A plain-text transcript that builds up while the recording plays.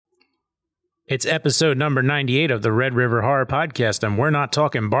It's episode number 98 of the Red River Horror Podcast, and we're not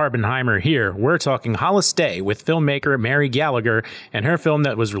talking Barbenheimer here. We're talking HOLISTAY with filmmaker Mary Gallagher and her film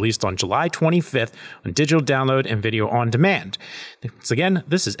that was released on July 25th on digital download and video on demand. Once again,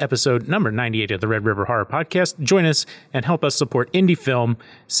 this is episode number 98 of the Red River Horror Podcast. Join us and help us support indie film.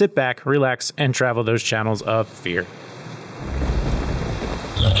 Sit back, relax, and travel those channels of fear.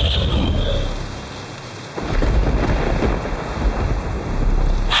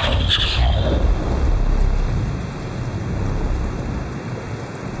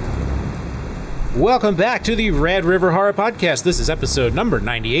 Welcome back to the Red River Horror Podcast. This is episode number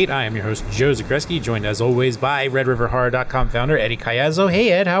 98. I am your host, Joe Zakreski, joined as always by RedRiverHorror.com founder Eddie Cayazzo.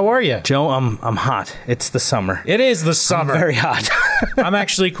 Hey, Ed, how are you? Joe, I'm hot. It's the summer. It is the summer. I'm very hot. I'm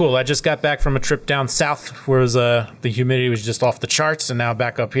actually cool. I just got back from a trip down south where the humidity was just off the charts, and now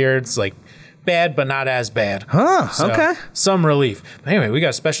back up here, it's like bad, but not as bad. Huh, so, okay. Some relief. But anyway, we got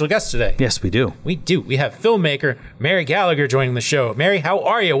a special guest today. Yes, we do. We do. We have filmmaker Mary Gallagher joining the show. Mary, how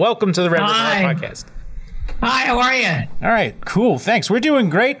are you? Welcome to the Red River Horror Podcast. Hi, how are you? All right, cool. Thanks. We're doing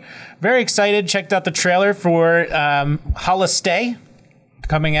great. Very excited. Checked out the trailer for HOLISTAY,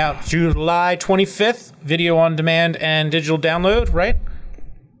 coming out July 25th, video on demand and digital download, right?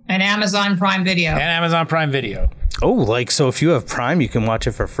 And Amazon Prime Video. And Amazon Prime Video. Oh, like, so if you have Prime, you can watch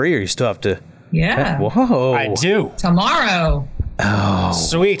it for free, or you still have to... Yeah. Whoa. I do. Tomorrow. Oh.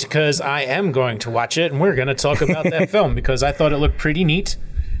 Sweet, because I am going to watch it, and we're going to talk about that film, because I thought it looked pretty neat,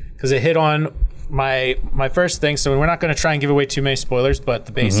 because it hit on my first thing. So we're not going to try and give away too many spoilers, but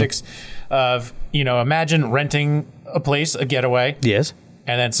the basics of, imagine renting a place, a getaway. Yes.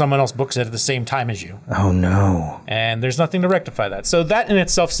 And then someone else books it at the same time as you. Oh, no. And there's nothing to rectify that. So that in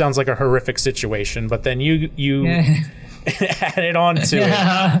itself sounds like a horrific situation, but then you added on to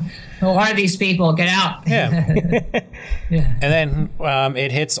it. Who are these people? Get out. Yeah. Yeah. And then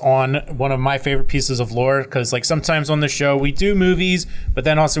it hits on one of my favorite pieces of lore, because like sometimes on the show we do movies, but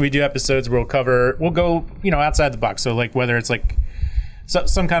then also we do episodes where we'll go outside the box. So like whether it's like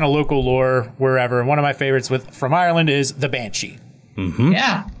some kind of local lore wherever. And one of my favorites from Ireland is the Banshee. Mm-hmm.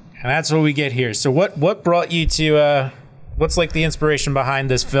 Yeah. And that's what we get here. So what brought you to what's like the inspiration behind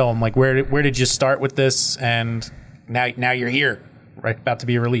this film? Like where did you start with this, and now you're here, right, about to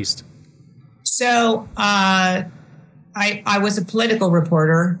be released? So I was a political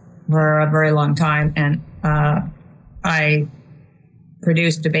reporter for a very long time, and I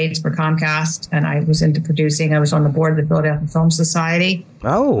produced debates for Comcast, and I was into producing. I was on the board of the Philadelphia Film Society.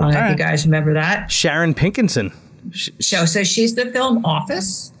 Oh. I don't know if you guys remember that. Sharon Pinkinson. So she's the film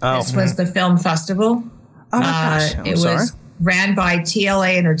office. Oh. This was the film festival. Oh, my gosh. It was ran by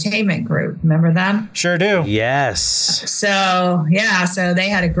TLA Entertainment Group. Remember them? Sure do. Yes. So they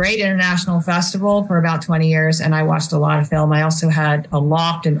had a great international festival for about 20 years, and I watched a lot of film. I also had a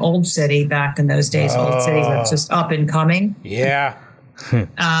loft in Old City back in those days. Old City was just up and coming. Yeah. And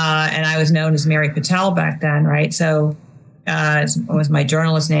I was known as Mary Patel back then, right? So it was my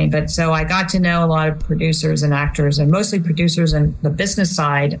journalist name. But so I got to know a lot of producers and actors, and mostly producers in the business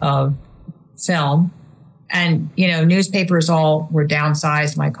side of film. And, newspapers all were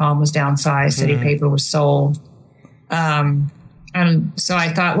downsized. My column was downsized. City paper was sold. And so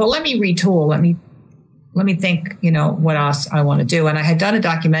I thought, well, let me retool. Let me think, what else I want to do. And I had done a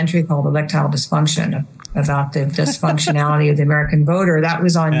documentary called Erectile Dysfunction about the dysfunctionality of the American voter. That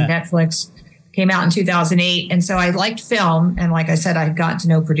was on Netflix, came out in 2008. And so I liked film. And like I said, I had gotten to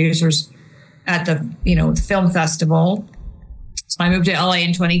know producers at the film festival. So I moved to LA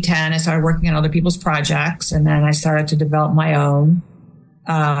in 2010. I started working on other people's projects, and then I started to develop my own.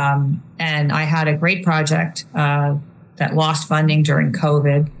 And I had a great project that lost funding during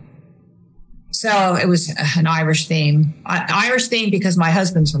COVID. So it was an Irish theme. Irish theme because my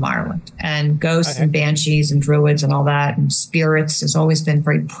husband's from Ireland, and ghosts and banshees and druids and all that, and spirits has always been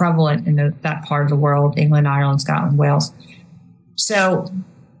very prevalent in that part of the world, England, Ireland, Scotland, Wales. So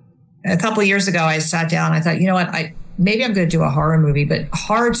a couple of years ago, I sat down and I thought, you know what, maybe I'm going to do a horror movie, but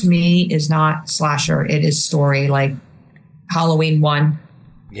horror to me is not slasher. It is story, like Halloween 1.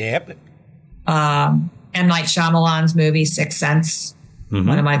 Yep. M. Night Shyamalan's movie, Sixth Sense,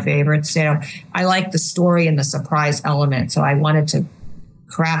 one of my favorites. I like the story and the surprise element. So I wanted to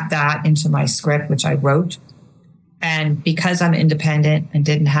craft that into my script, which I wrote. And because I'm independent and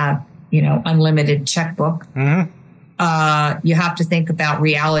didn't have, unlimited checkbook, you have to think about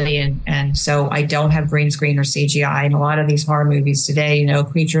reality. And so I don't have green screen or CGI. And a lot of these horror movies today,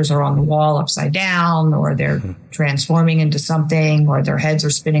 creatures are on the wall upside down, or they're transforming into something, or their heads are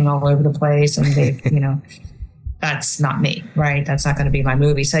spinning all over the place. And they, that's not me, right? That's not going to be my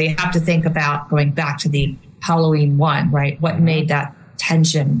movie. So you have to think about going back to the Halloween 1, right? What made that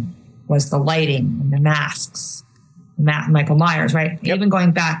tension was the lighting and the masks. Michael Myers, right? Yep. Even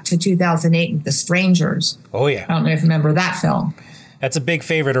going back to 2008 with The Strangers. Oh, yeah. I don't know if you remember that film. That's a big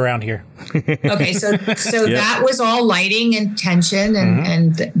favorite around here. Okay, so that was all lighting and tension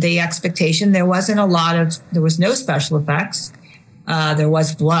and the expectation. There was no special effects. There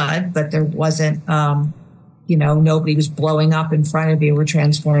was blood, but there wasn't, nobody was blowing up in front of you or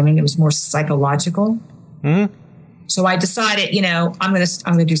transforming. It was more psychological. Mm-hmm. So I decided, I'm going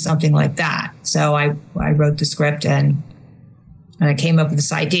to do something like that. So I wrote the script and I came up with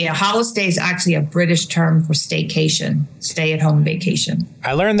this idea. Holistay is actually a British term for staycation, stay-at-home vacation.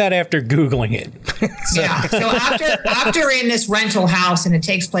 I learned that after Googling it. Yeah. So after in this rental house, and it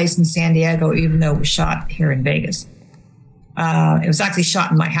takes place in San Diego, even though it was shot here in Vegas. It was actually shot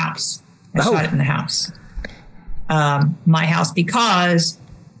in my house. I shot it in the house. My house, because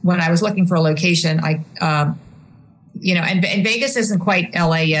when I was looking for a location, and Vegas isn't quite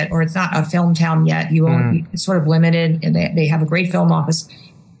LA yet, or it's not a film town yet. It's sort of limited, and they have a great film office,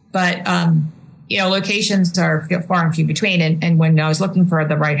 but locations are far and few between. And when I was looking for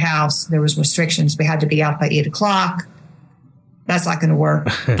the right house, there was restrictions. We had to be out by 8:00. That's not going to work.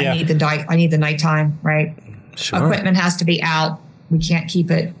 Yeah. I need the nighttime, right? Sure. Equipment has to be out. We can't keep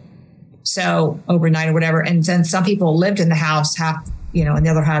it so overnight or whatever. And then some people lived in the house on the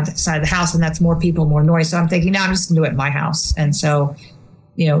other side of the house, and that's more people, more noise. So I'm thinking, no, I'm just going to do it in my house. And so,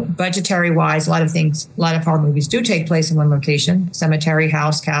 budgetary wise, a lot of horror movies do take place in one location: cemetery,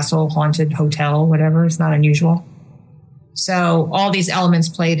 house, castle, haunted, hotel, whatever. It's not unusual. So all these elements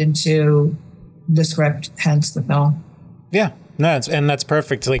played into the script, hence the film. Yeah, no, that's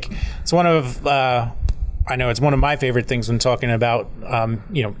perfect. Like, it's one of, I know it's one of my favorite things when talking about,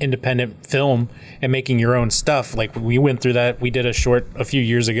 independent film and making your own stuff. Like, we went through that. We did a short a few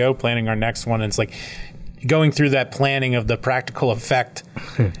years ago, planning our next one. And it's like going through that planning of the practical effect.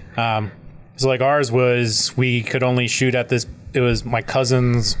 So like ours was, we could only shoot at this. It was my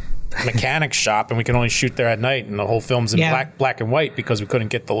cousin's mechanic shop, and we could only shoot there at night. And the whole film's in black and white because we couldn't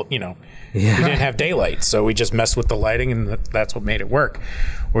get we didn't have daylight. So we just messed with the lighting, and that's what made it work.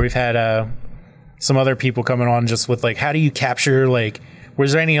 Where we've had, some other people coming on just with like, how do you capture, like,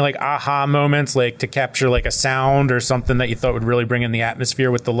 was there any like aha moments, like to capture like a sound or something that you thought would really bring in the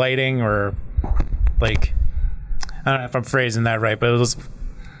atmosphere with the lighting, or like, I don't know if I'm phrasing that right, but it was.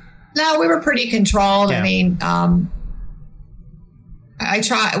 No, we were pretty controlled. Yeah. I mean,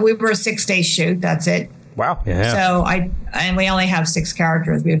 we were a 6-day shoot. That's it. Wow. Yeah. So and we only have 6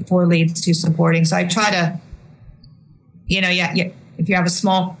 characters. We have 4 leads, 2 supporting. So I try to, if you have a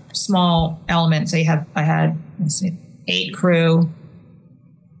small element, so I had 8 crew,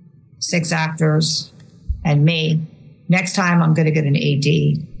 6 actors, and me. Next time I'm going to get an AD,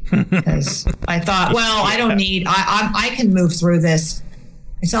 because I thought, I don't need. I can move through this.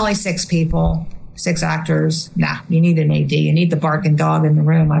 It's only 6 people, 6 actors. Nah, you need an AD. You need the barking dog in the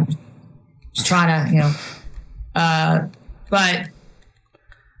room. I'm just trying to, but.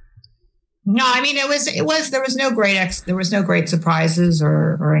 No, I mean, there was no great surprises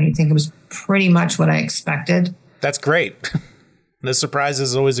or anything. It was pretty much what I expected. That's great. The surprise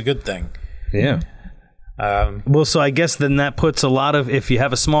is always a good thing. Yeah. So I guess then that puts if you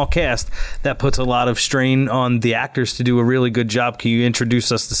have a small cast, that puts a lot of strain on the actors to do a really good job. Can you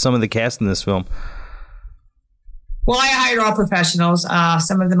introduce us to some of the cast in this film? Well, I hired all professionals.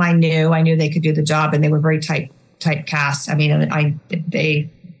 Some of them I knew they could do the job, and they were very tight cast. I mean,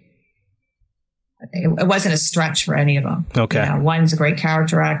 it wasn't a stretch for any of them. Okay. One's a great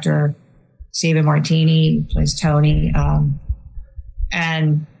character actor, Stephen Martini, plays Tony.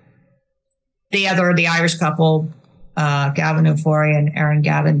 And the Irish couple, Gavin O'Fory and Erin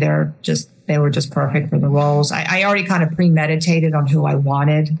Gavin, they were just perfect for the roles. I already kind of premeditated on who I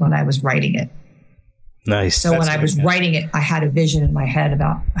wanted when I was writing it. Nice. So when I was writing it, I had a vision in my head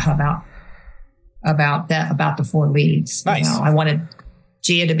about the 4 leads. Nice. I wanted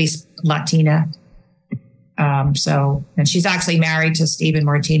Gia to be Latina. And she's actually married to Stephen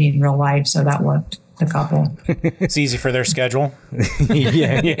Martini in real life, so that worked. The couple. It's easy for their schedule.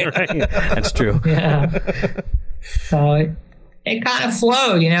 yeah, right. That's true. Yeah. So it kind of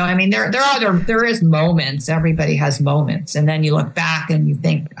flowed, I mean, there is moments. Everybody has moments, and then you look back and you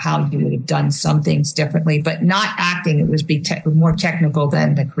think how you would have done some things differently, but not acting. It was more technical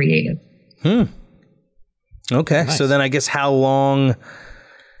than the creative. Okay, nice. So then I guess how long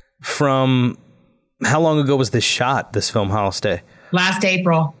ago was this shot? This film, Holistay? Last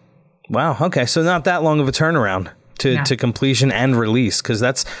April. Wow. Okay. So not that long of a turnaround to completion and release, because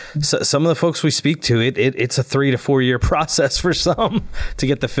that's some of the folks we speak to. It's a 3 to 4 year process for some to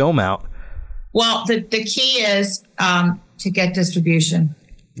get the film out. Well, the key is to get distribution.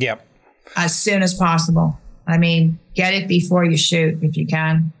 Yep. as soon as possible. I mean, get it before you shoot if you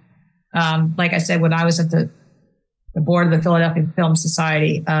can. Like I said, when I was at the board of the Philadelphia Film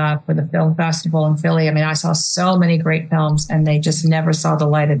Society for the film festival in Philly, I mean, I saw so many great films and they just never saw the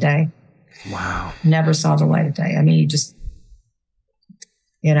light of day. Wow. Never saw the light of day. I mean, you just,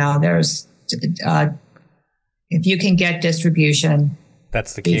 there's, if you can get distribution,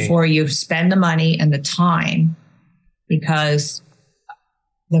 that's the key. Before you spend the money and the time, because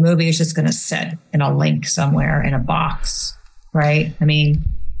the movie is just going to sit in a link somewhere in a box, right? I mean,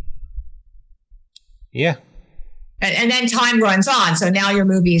 yeah. And then time runs on. So now your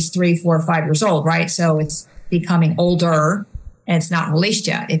movie is 3, 4, 5 years old, right? So it's becoming older and it's not released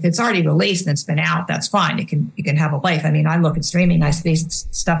yet. If it's already released and it's been out, that's fine. It can have a life. I mean, I look at streaming, I see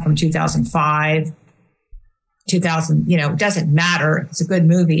stuff from 2005, 2000, it doesn't matter. If it's a good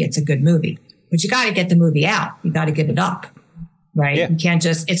movie, it's a good movie. But you got to get the movie out. You got to get it up, right? Yeah. You can't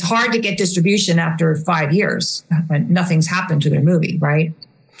it's hard to get distribution after 5 years when nothing's happened to their movie, right?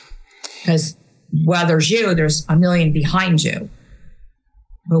 Because well, there's a million behind you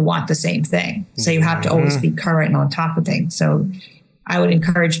who want the same thing. So you have to always be current and on top of things. So I would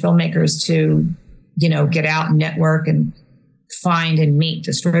encourage filmmakers to, get out and network and find and meet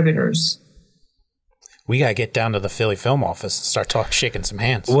distributors. We got to get down to the Philly film office and start shaking some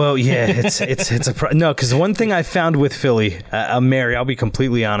hands. Well, yeah, no, because one thing I found with Philly, Mary, I'll be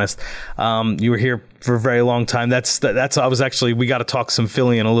completely honest. You were here for a very long time. We got to talk some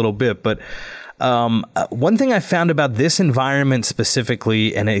Philly in a little bit, but one thing I found about this environment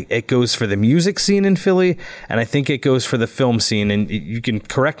specifically, and it goes for the music scene in Philly, and I think it goes for the film scene, and you can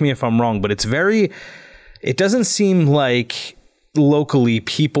correct me if I'm wrong, but it doesn't seem like locally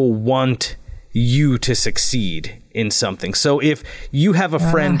people want you to succeed in something. So if you have a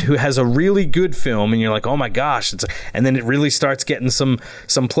friend who has a really good film and you're like, oh my gosh, and then it really starts getting some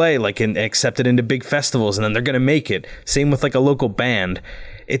play, like accepted into big festivals, and then they're going to make it. Same with like a local band.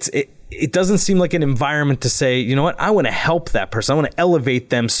 It doesn't seem like an environment to say, you know what, I want to help that person. I want to elevate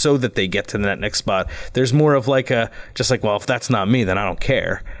them so that they get to that next spot. There's more of like well, if that's not me, then I don't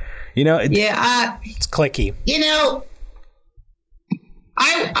care. It's cliquey.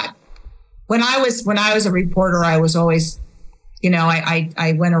 When I was a reporter, I was always,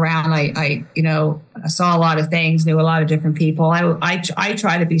 I went around, I saw a lot of things, knew a lot of different people. I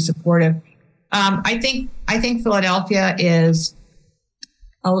try to be supportive. I think Philadelphia is,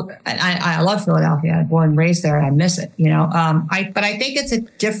 I love Philadelphia. I'm born and raised there and I miss it, but I think it's a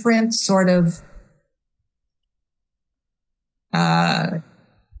different sort of,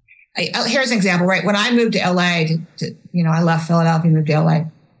 here's an example, right? When I moved to LA I left Philadelphia, moved to LA.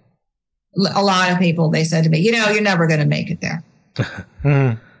 A lot of people, they said to me, you're never going to make it there.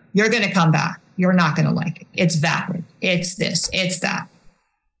 You're going to come back. You're not going to like it. It's vapid. It's this. It's that.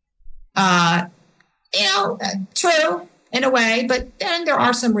 True in a way, but then there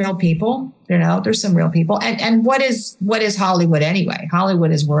are some real people. There's some real people. And what is Hollywood anyway?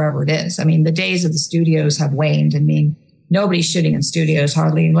 Hollywood is wherever it is. I mean, the days of the studios have waned. I mean, nobody's shooting in studios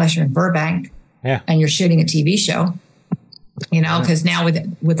hardly unless you're in Burbank. Yeah. And you're shooting a TV show. Because now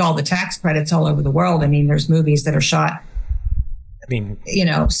with all the tax credits all over the world, I mean, there's movies that are shot. I mean,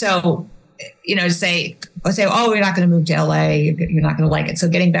 so, to say, oh, you're not going to move to LA, you're not going to like it. So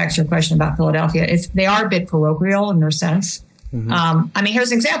getting back to your question about Philadelphia, they are a bit parochial in their sense. Mm-hmm. I mean,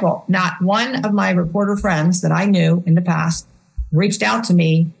 here's an example. Not one of my reporter friends that I knew in the past reached out to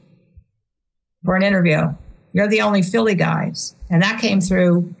me for an interview. You're the only Philly guys. And that came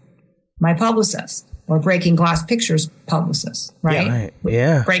through my publicist. Or Breaking Glass Pictures publicist, right? Yeah, right.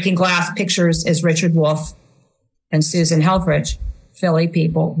 Yeah. Breaking Glass Pictures is Richard Wolff and Susan Helfrich, Philly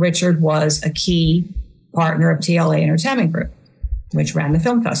people. Richard was a key partner of TLA Entertainment Group, which ran the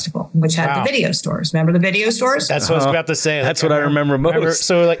film festival, which had the video stores. Remember the video stores? That's what I was about to say. That's what I remember most.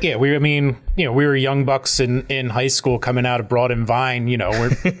 So we were young bucks in high school coming out of Broad and Vine.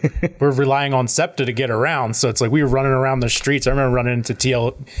 We're relying on SEPTA to get around. So it's like we were running around the streets. I remember running into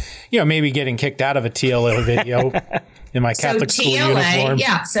TL, maybe getting kicked out of a TLA video in my Catholic school uniform.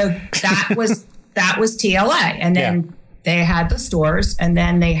 Yeah. So that was TLA, and then they had the stores, and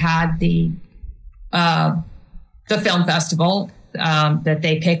then they had the film festival. That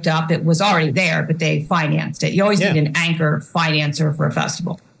they picked up. It was already there, but they financed it. You always need an anchor financer for a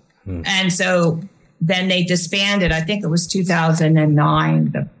festival. And so then they disbanded. I think it was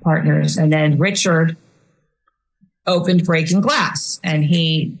 2009, the partners. And then Richard opened Breaking Glass, and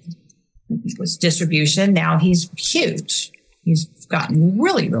he was distribution. Now he's huge. He's gotten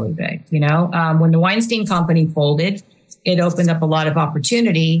really, really big. When the Weinstein Company folded, it opened up a lot of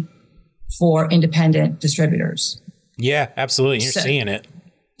opportunity for independent distributors. Yeah, absolutely. You're seeing it.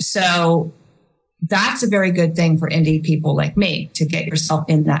 So that's a very good thing for indie people like me to get yourself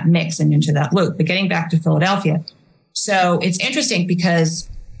in that mix and into that loop. But getting back to Philadelphia. So it's interesting because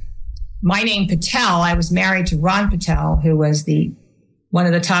my name Patel, I was married to Ron Patel, who was one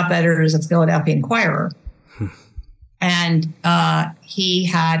of the top editors of Philadelphia Inquirer. And he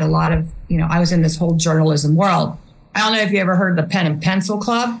had a lot of, I was in this whole journalism world. I don't know if you ever heard of the Pen and Pencil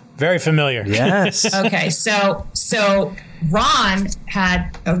Club. Very familiar. Yes. Okay. So Ron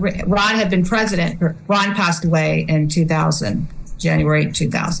had been president. Ron passed away in 2000, January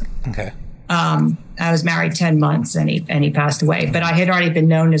 2000. Okay. I was married 10 months and he passed away, but I had already been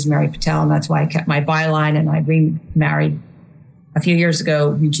known as Mary Patel, and that's why I kept my byline, and I remarried a few years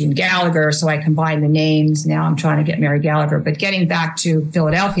ago, Eugene Gallagher. So I combined the names. Now I'm trying to get Mary Gallagher. But getting back to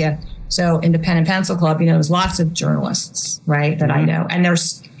Philadelphia, so in the Pen and Pencil Club, there's lots of journalists, right, that I know. And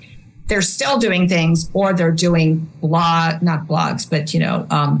they're still doing things, or they're doing not blogs, but,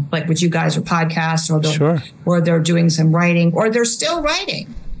 like what you guys are podcasts, or they're doing some writing, or they're still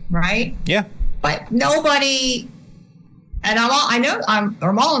writing, right? Yeah. But nobody, and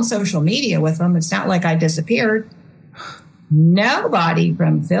I'm all on social media with them. It's not like I disappeared. Nobody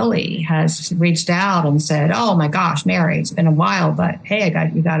from Philly has reached out and said, "Oh my gosh, Mary, it's been a while, but hey,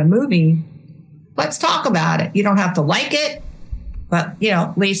 you got a movie. Let's talk about it. You don't have to like it, but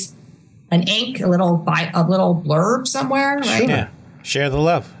at least an ink, a little blurb somewhere, right?" Sure. Yeah. Share the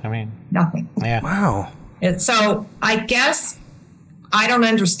love. Nothing. Yeah. Wow. So I guess I don't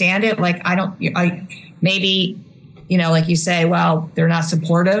understand it. Like maybe like you say, well, they're not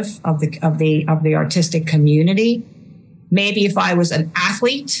supportive of the artistic community. Maybe if I was an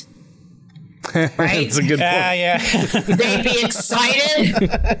athlete, right? That's a good point. Yeah. They'd be excited.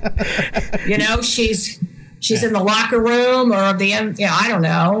 She's in the locker room, or I don't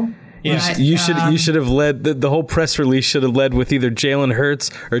know. Yeah. But, You should have led the whole press release should have led with either Jalen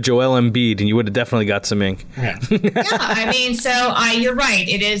Hurts or Joel Embiid, and you would have definitely got some ink. Yeah. You're right.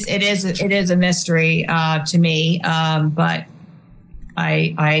 It is a mystery to me, but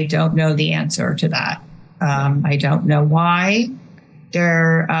I don't know the answer to that. I don't know why.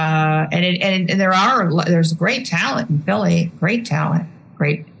 There's great talent in Philly. Great talent.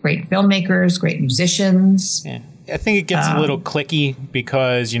 Great filmmakers. Great musicians. Yeah. I think it gets a little cliquey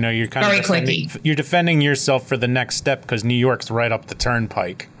because you're kind of defending yourself for the next step because New York's right up the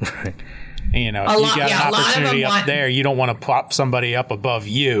turnpike. Right. And, if you got an opportunity up there, you don't want to pop somebody up above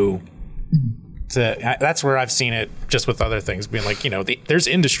you. That's where I've seen it just with other things being like, there's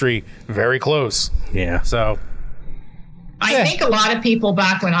industry very close. Yeah. So I think a lot of people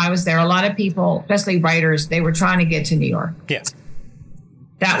back when I was there, especially writers, they were trying to get to New York. Yeah.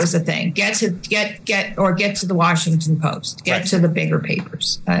 That was the thing. Get to the Washington Post. Get to the bigger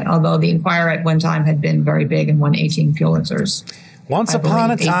papers. Although the Inquirer at one time had been very big and won 18 Pulitzers. Once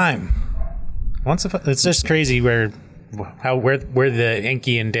upon a time. It's just crazy where the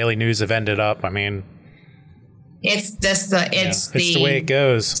Inky and Daily News have ended up. It's the way it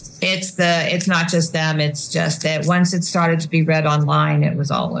goes. It's not just them. It's just that once it started to be read online, it was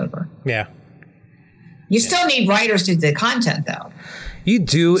all over. Yeah. You still need writers to do the content, though. You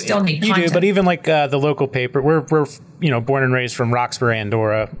do. Still need content. You do, but even like the local paper, we're born and raised from Roxbury,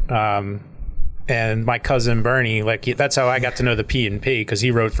 Andorra, and my cousin Bernie, that's how I got to know the P&P because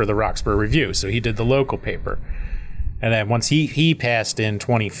he wrote for the Roxbury Review, so he did the local paper, and then once he passed in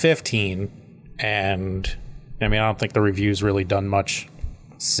 2015, and I don't think the Review's really done much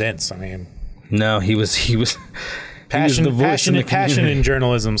since. No, he was passion the voice in the passion in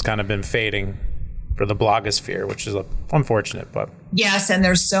journalism's kind of been fading for the blogosphere, which is unfortunate, but yes, and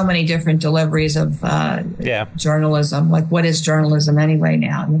there's so many different deliveries of journalism. Like, what is journalism anyway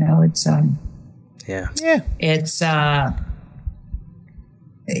now? It's it's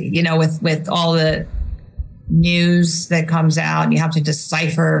with all the news that comes out, and you have to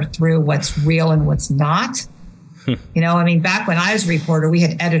decipher through what's real and what's not. Back when I was a reporter, we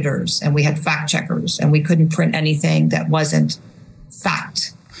had editors and we had fact checkers, and we couldn't print anything that wasn't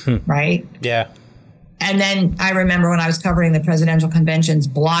fact, right? Yeah. And then I remember when I was covering the presidential conventions,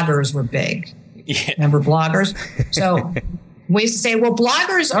 bloggers were big. Yeah. Remember bloggers? So we used to say, well,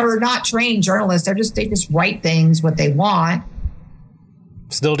 bloggers are not trained journalists. They just write things what they want.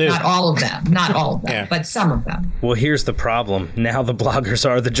 Still do. Not all of them, yeah. But some of them. Well, here's the problem. Now the bloggers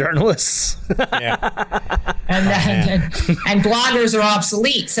are the journalists. Yeah. And bloggers are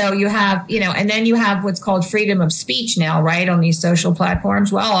obsolete. So you have, and then you have what's called freedom of speech now, right? On these social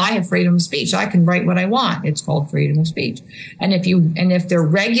platforms. Well, I have freedom of speech. I can write what I want. It's called freedom of speech. And if they're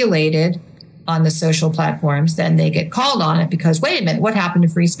regulated on the social platforms, then they get called on it because, wait a minute, what happened to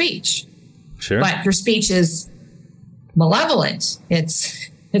free speech? Sure. But your speech is malevolent. It's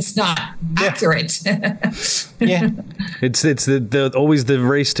it's not accurate. Yeah. It's the always the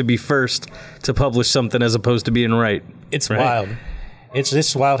race to be first to publish something as opposed to being right. It's right? wild. It's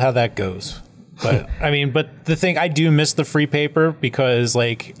just wild how that goes. But but the thing, I do miss the free paper because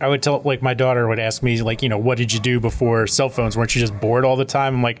like I would tell, like my daughter would ask me like, what did you do before cell phones? Weren't you just bored all the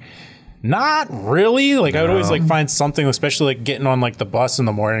time? I'm like, not really. Like I would always like find something, especially like getting on like the bus in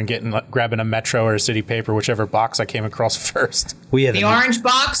the morning, grabbing a Metro or a City Paper, whichever box I came across first. We had the orange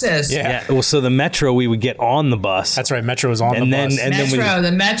boxes. Yeah. Well, so the Metro, we would get on the bus. That's right. Metro was on the bus.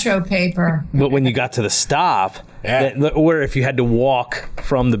 The Metro paper. But when you got to the stop, or if you had to walk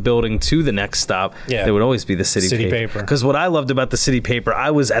from the building to the next stop, there would always be the City Paper. Because what I loved about the City Paper, I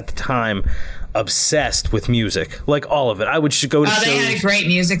was at the time obsessed with music, like all of it. I would go to shows. They had a great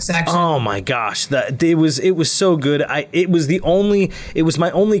music section. Oh my gosh, it was so good. It was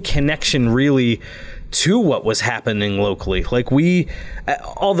my only connection really to what was happening locally. Like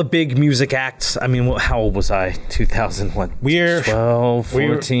all the big music acts. I mean, how old was I? 2000 what? We're 12,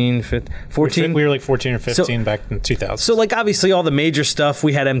 14, 15, 14. We were like 14 or 15 back in 2000. So like obviously all the major stuff,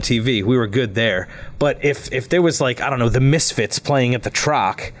 we had MTV. We were good there. But if there was like, I don't know, the Misfits playing at the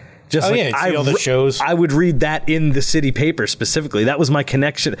Troc, just all the shows. I would read that in the City Paper specifically. That was my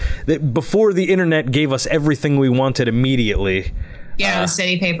connection. That before the internet gave us everything we wanted immediately. Yeah, the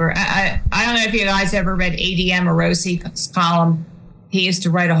City Paper. I don't know if you guys ever read ADM Orosi's column. He used to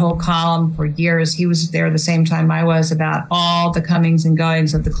write a whole column for years. He was there the same time I was about all the comings and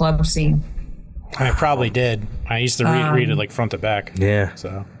goings of the club scene. I probably did. I used to read it like front to back. Yeah.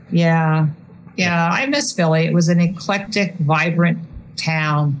 So. Yeah. I miss Philly. It was an eclectic, vibrant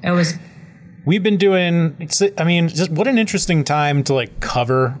town. We've been doing. Just what an interesting time to like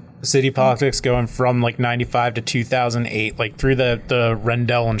cover city politics, going from like 95 to 2008, like through the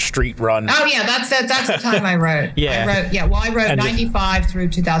Rendell and Street run. Oh yeah, that's the time I wrote. I wrote 95 through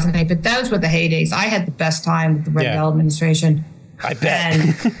 2008, but those were the heydays. I had the best time with the Rendell administration. I bet.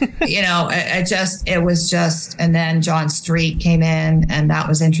 And it was just, and then John Street came in, and that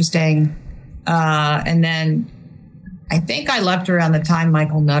was interesting. And then I think I left around the time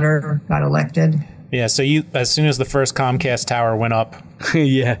Michael Nutter got elected. Yeah, so as soon as the first Comcast tower went up,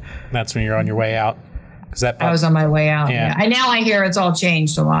 that's when you're on your way out. I was on my way out. Yeah. And now I hear it's all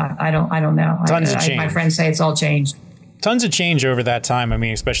changed a lot. I don't know. Tons of change. My friends say it's all changed. Tons of change over that time. I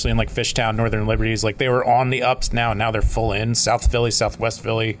mean, especially in like Fishtown, Northern Liberties, like they were on the ups now they're full in. South Philly, Southwest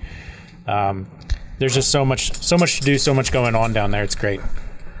Philly. There's just so much to do, so much going on down there. It's great.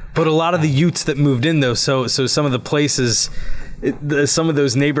 But a lot of the youths that moved in, though, so some of the places, some of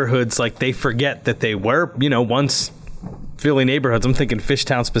those neighborhoods, like they forget that they were, once Philly neighborhoods. I'm thinking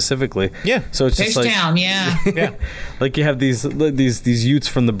Fishtown specifically. Yeah. So it's just Fishtown, yeah. Like you have these youths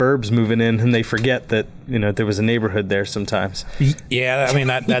from the burbs moving in, and they forget that there was a neighborhood there sometimes. Yeah, I mean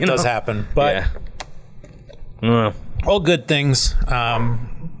that does happen, but all good things.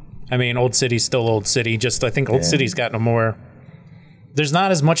 Old city's still old city. Just I think old city's gotten more. There's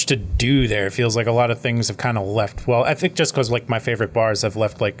not as much to do there. It feels like a lot of things have kind of left. Well, I think just because like my favorite bars have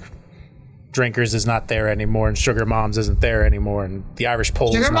left, like Drinkers is not there anymore, and Sugar Moms isn't there anymore, and the Irish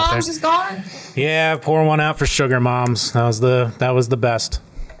Pole Sugar is not Moms there. is gone. Yeah, pour one out for Sugar Moms. That was the best.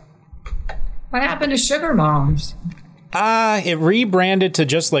 What happened to Sugar Moms? It rebranded to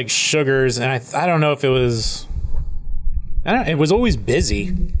just like Sugars, and I don't know if it was. It was always busy,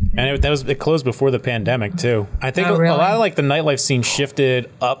 and it closed before the pandemic too. I think a lot of like the nightlife scene shifted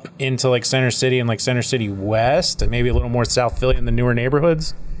up into like Center City and like Center City West, and maybe a little more South Philly in the newer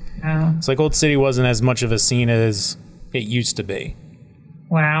neighborhoods. Oh. It's like Old City wasn't as much of a scene as it used to be.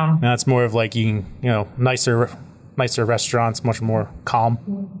 Wow. Now it's more of like nicer restaurants, much more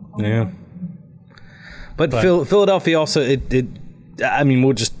calm. Yeah. But Philadelphia also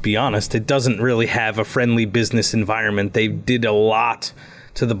we'll just be honest, it doesn't really have a friendly business environment. They did a lot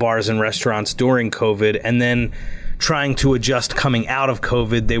to the bars and restaurants during COVID, and then trying to adjust coming out of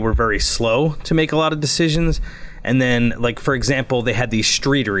COVID, they were very slow to make a lot of decisions. And then, like, for example, they had these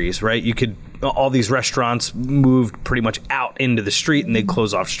streeteries, right? All these restaurants moved pretty much out into the street, and they'd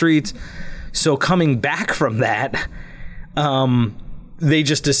close off streets. So coming back from that, they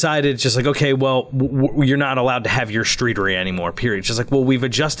just decided, okay, well, you're not allowed to have your streetery anymore, period. Just like, well, we've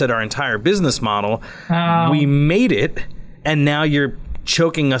adjusted our entire business model. We made it, and now you're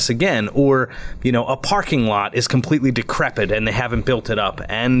choking us again. Or, a parking lot is completely decrepit, and they haven't built it up.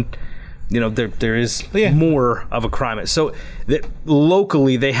 And, there is more of a crime. So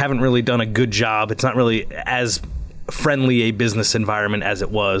locally, they haven't really done a good job. It's not really as friendly a business environment as it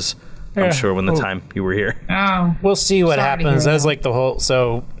was. I'm sure when the time you were here. Oh, we'll see what happens. That's like the whole.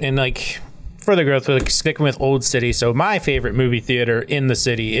 So in like further growth, like sticking with Old City. So my favorite movie theater in the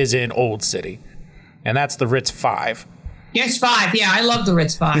city is in Old City, and that's the Ritz 5. Yes, 5. Yeah, I love the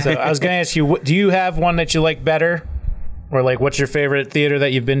Ritz 5. So I was going to ask you, do you have one that you like better? Or like, what's your favorite theater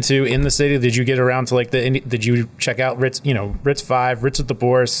that you've been to in the city? Did you get around to like did you check out Ritz, Ritz 5, Ritz at the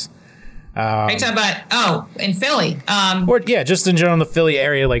Bourse? Are you talking about, in Philly? Or yeah, just in general in the Philly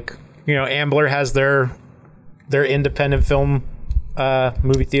area, like, Ambler has their independent film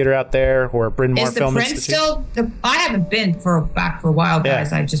movie theater out there, or Bryn Mawr Film Institute. Is the Prince still? I haven't been back for a while,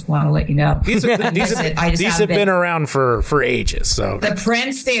 guys. Yeah. I just want to let you know. These have been around for ages. So the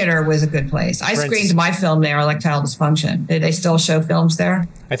Prince Theater was a good place. I screened my film there, Erectile Dysfunction. Did they still show films there?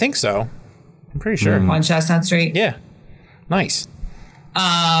 I think so. I'm pretty sure. On Chestnut Street. Yeah, nice.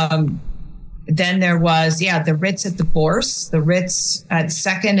 Then there was the Ritz at the Bourse, the Ritz at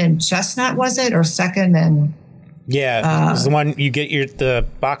 2nd and Chestnut, was it, or 2nd and? Yeah, it's the one you get the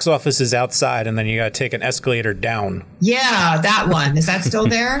box office is outside, and then you got to take an escalator down. Yeah, that one. Is that still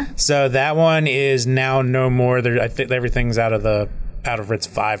there? So that one is now no more. I think everything's out of Ritz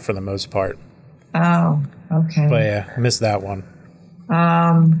 5 for the most part. Oh, okay. But yeah, I missed that one.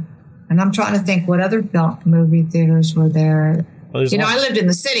 And I'm trying to think what other movie theaters were there. Well, I lived in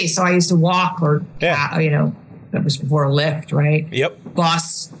the city, so I used to walk that was before Lyft, right? Yep.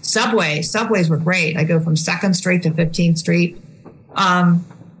 Bus, subway. Subways were great. I go from 2nd Street to 15th Street.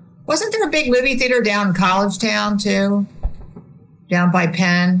 Wasn't there a big movie theater down in College Town, too? Down by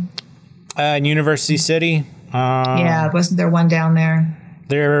Penn? In University City? Wasn't there one down there?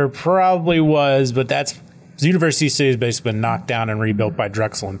 There probably was, but University City has basically been knocked down and rebuilt by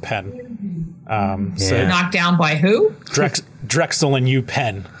Drexel and Penn. So knocked down by who? Drexel and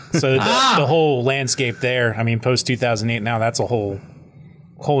UPenn. So the whole landscape there, I mean, post 2008 now, that's a whole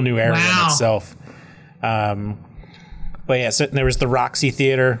new area in itself. But yeah, so there was the Roxy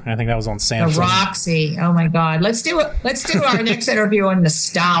Theater. I think that was on Samson. The Roxy. Oh my God. Let's do our next interview on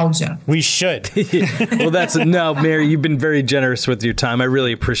nostalgia. We should. Well, Mary, you've been very generous with your time. I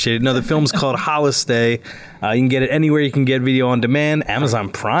really appreciate it. No, the film's called HOLISTAY. You can get it anywhere you can get video on demand. Amazon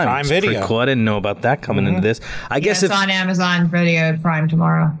Prime. Prime Video. Pretty cool. I didn't know about that coming into this. I guess it's on Amazon Video Prime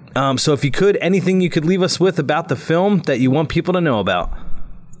tomorrow. So if you could, anything you could leave us with about the film that you want people to know about?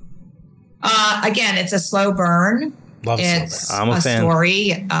 Again, it's a slow burn. It's I'm a fan.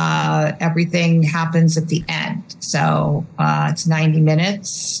 Story. Everything happens at the end. So it's 90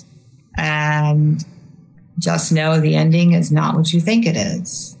 minutes. And just know the ending is not what you think it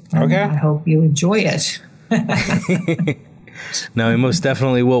is. Okay. I hope you enjoy it. No, we most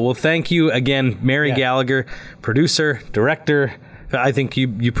definitely will. Well, thank you again, Mary Gallagher, producer, director. I think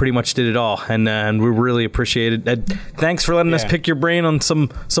you pretty much did it all, and we really appreciate it. Thanks for letting us pick your brain on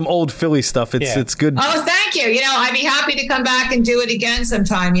some old Philly stuff. It's good. Oh, thank you. I'd be happy to come back and do it again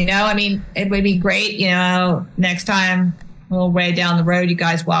sometime. I mean, it would be great. Next time, a little way down the road, you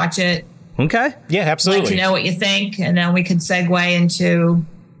guys watch it. Okay. Yeah, absolutely. Let you know what you think, and then we could segue into,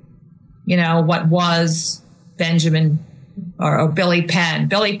 what was Benjamin. Or Billy Penn.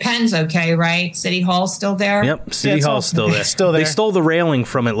 Billy Penn's okay, right? City Hall's still there? Yep, City Hall's still there. Still there. They stole the railing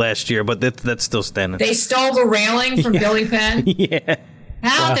from it last year, but that's still standing. They stole the railing from Billy Penn? Yeah.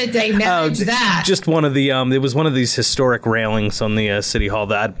 How did they manage that? Just one of the, it was one of these historic railings on the City Hall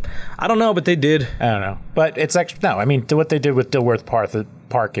that, I don't know, but they did. I don't know. But it's actually, no, I mean, what they did with Dilworth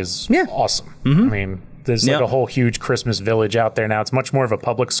Park is awesome. Mm-hmm. I mean, there's like a whole huge Christmas village out there now. It's much more of a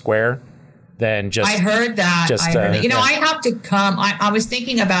public square. Than just, I heard that. I have to come. I was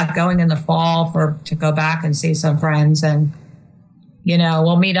thinking about going in the fall to go back and see some friends, and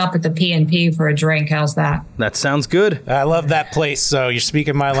we'll meet up at the P&P for a drink. How's that? That sounds good. I love that place. So you're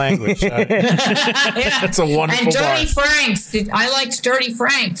speaking my language. It's a wonderful and Dirty bar. Frank's. I liked Dirty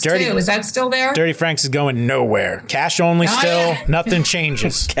Frank's too. Is that still there? Dirty Frank's is going nowhere. Cash only still. Yeah. Nothing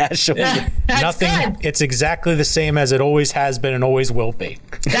changes. Cash only. That's Nothing. Good. It's exactly the same as it always has been and always will be.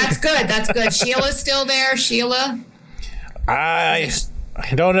 That's good. That's good. Sheila's still there. Sheila. I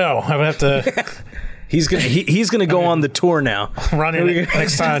don't know. I would have to. He's gonna go on the tour now. Running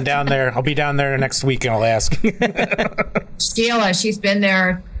next time I'm down there. I'll be down there next week and I'll ask. Sheila, she's been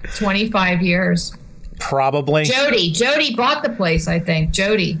there 25 years. Probably. Jody bought the place, I think.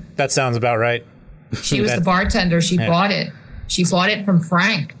 Jody. That sounds about right. She was the bartender. She bought it. She bought it from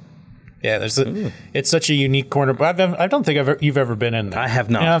Frank. Yeah, it's such a unique corner. But I don't think you've ever been in there. I have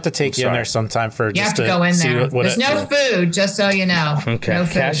not. I'll have to take you in there sometime for you have to go in there. There's no food, just so you know. Okay. No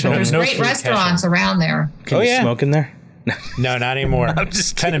food. There's great restaurants around there. Can you smoke in there? No, not anymore. I'm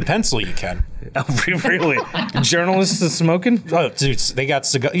just pen and pencil you can. Oh, really? Journalists are smoking? Oh, dude, they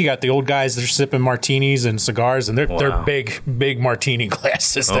got you got the old guys. They're sipping martinis and cigars, and they're big martini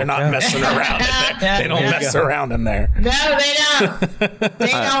glasses. They're not messing around in there. They don't mess around in there. No, they don't.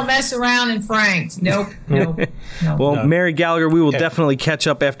 They don't mess around in Frank's. Nope. Well, Mary Gallagher, we will definitely catch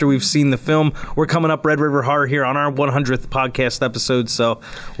up after we've seen the film. We're coming up Red River Horror here on our 100th podcast episode, so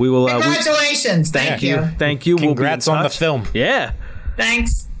we will. Congratulations! Thank you. Thank you. Congrats on the film. Yeah.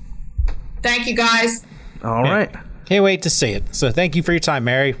 Thanks. Thank you, guys. All right. Can't wait to see it. So thank you for your time,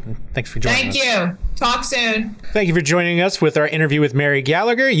 Mary. Thanks for joining us. Thank you. Talk soon. Thank you for joining us with our interview with Mary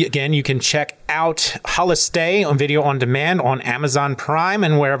Gallagher. Again, you can check out HOLISTAY on video on demand on Amazon Prime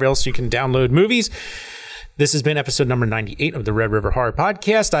and wherever else you can download movies. This has been episode number 98 of the Red River Horror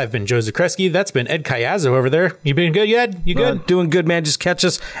Podcast. I've been Joe Zakreski. That's been Ed Cayazzo over there. You been good, Ed? You good? Doing good, man. Just catch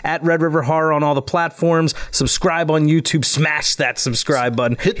us at Red River Horror on all the platforms. Subscribe on YouTube. Smash that subscribe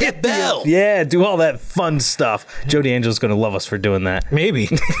button. Hit that bell. Yeah, do all that fun stuff. Joe D'Angelo's going to love us for doing that. Maybe.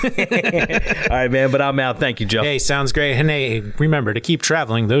 All right, man, but I'm out. Thank you, Joe. Hey, sounds great. And hey, remember to keep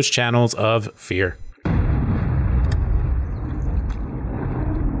traveling those channels of fear.